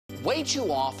Way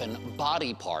too often,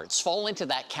 body parts fall into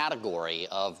that category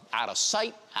of out of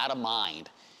sight, out of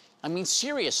mind. I mean,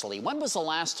 seriously, when was the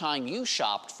last time you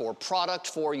shopped for product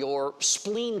for your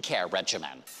spleen care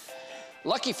regimen?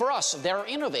 Lucky for us, there are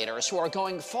innovators who are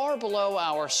going far below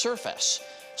our surface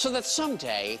so that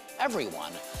someday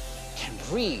everyone can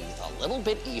breathe a little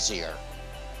bit easier.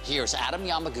 Here's Adam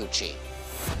Yamaguchi.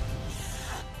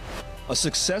 A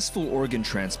successful organ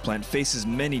transplant faces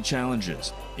many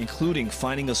challenges, including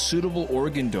finding a suitable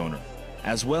organ donor,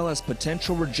 as well as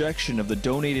potential rejection of the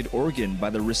donated organ by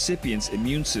the recipient's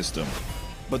immune system.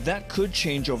 But that could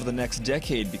change over the next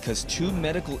decade because two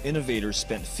medical innovators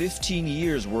spent 15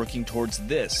 years working towards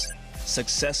this,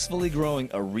 successfully growing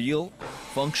a real,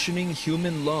 functioning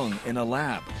human lung in a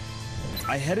lab.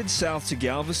 I headed south to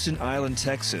Galveston Island,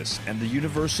 Texas, and the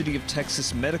University of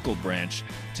Texas Medical Branch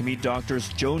to meet doctors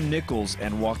Joan Nichols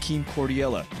and Joaquin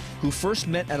Cordiella, who first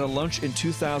met at a lunch in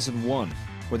 2001,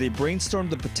 where they brainstormed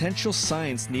the potential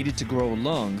science needed to grow a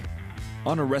lung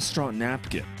on a restaurant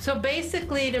napkin. So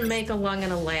basically, to make a lung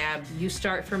in a lab, you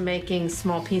start from making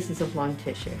small pieces of lung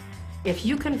tissue. If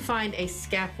you can find a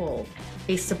scaffold,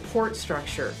 a support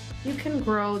structure, you can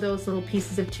grow those little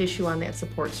pieces of tissue on that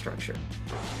support structure.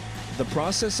 The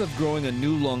process of growing a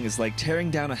new lung is like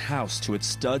tearing down a house to its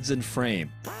studs and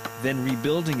frame, then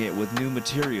rebuilding it with new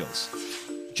materials.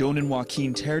 Joan and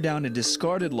Joaquin tear down a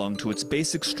discarded lung to its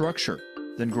basic structure,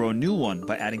 then grow a new one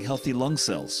by adding healthy lung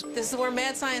cells. This is where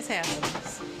mad science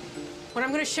happens. What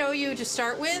I'm going to show you to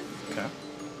start with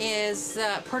is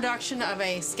production of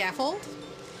a scaffold.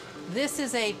 This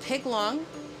is a pig lung.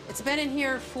 It's been in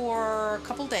here for a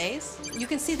couple days. You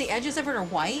can see the edges of it are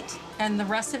white, and the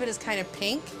rest of it is kind of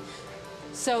pink.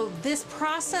 So this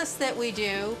process that we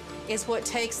do is what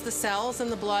takes the cells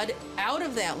and the blood out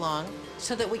of that lung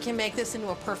so that we can make this into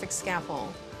a perfect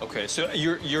scaffold. Okay, so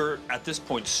you're at this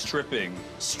point stripping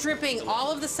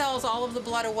all of the cells, all of the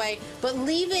blood away, but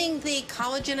leaving the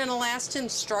collagen and elastin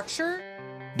structure.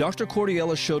 Dr.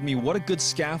 Cordiella showed me what a good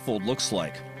scaffold looks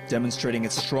like, demonstrating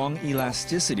its strong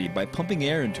elasticity by pumping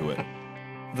air into it.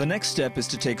 The next step is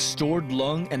to take stored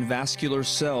lung and vascular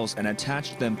cells and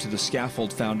attach them to the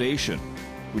scaffold foundation,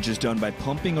 which is done by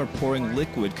pumping or pouring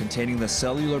liquid containing the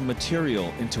cellular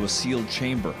material into a sealed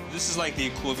chamber. This is like the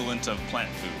equivalent of plant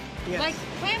food. Yes. Like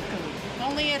plant food,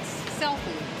 only it's cell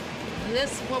food.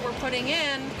 This, what we're putting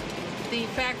in, the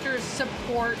factors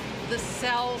support the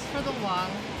cells for the lung,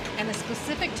 and it's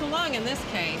specific to lung in this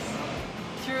case.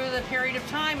 Through the period of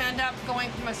time, end up going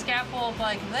from a scaffold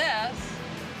like this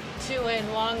to a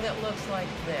lung that looks like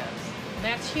this.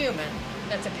 That's human.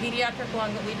 That's a pediatric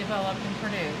lung that we developed and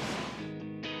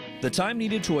produced. The time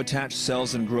needed to attach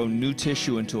cells and grow new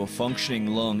tissue into a functioning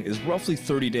lung is roughly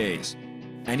 30 days.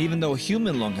 And even though a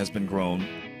human lung has been grown,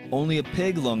 only a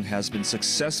pig lung has been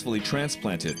successfully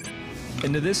transplanted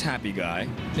into this happy guy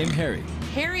named Harry.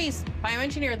 Harry's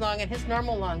bioengineered lung and his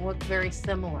normal lung look very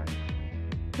similar.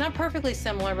 Not perfectly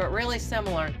similar, but really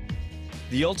similar.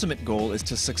 The ultimate goal is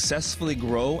to successfully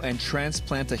grow and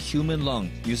transplant a human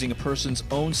lung using a person's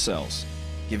own cells,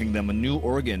 giving them a new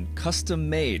organ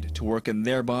custom-made to work in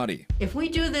their body. If we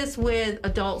do this with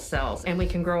adult cells and we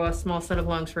can grow a small set of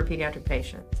lungs for a pediatric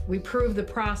patient, we prove the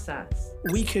process.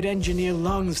 We could engineer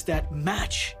lungs that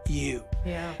match you.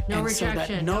 Yeah, no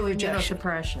rejection, no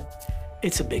immunosuppression.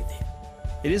 It's a big deal.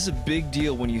 It is a big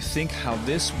deal when you think how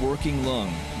this working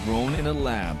lung, grown in a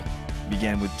lab,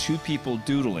 began with two people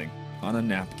doodling on a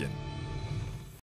napkin.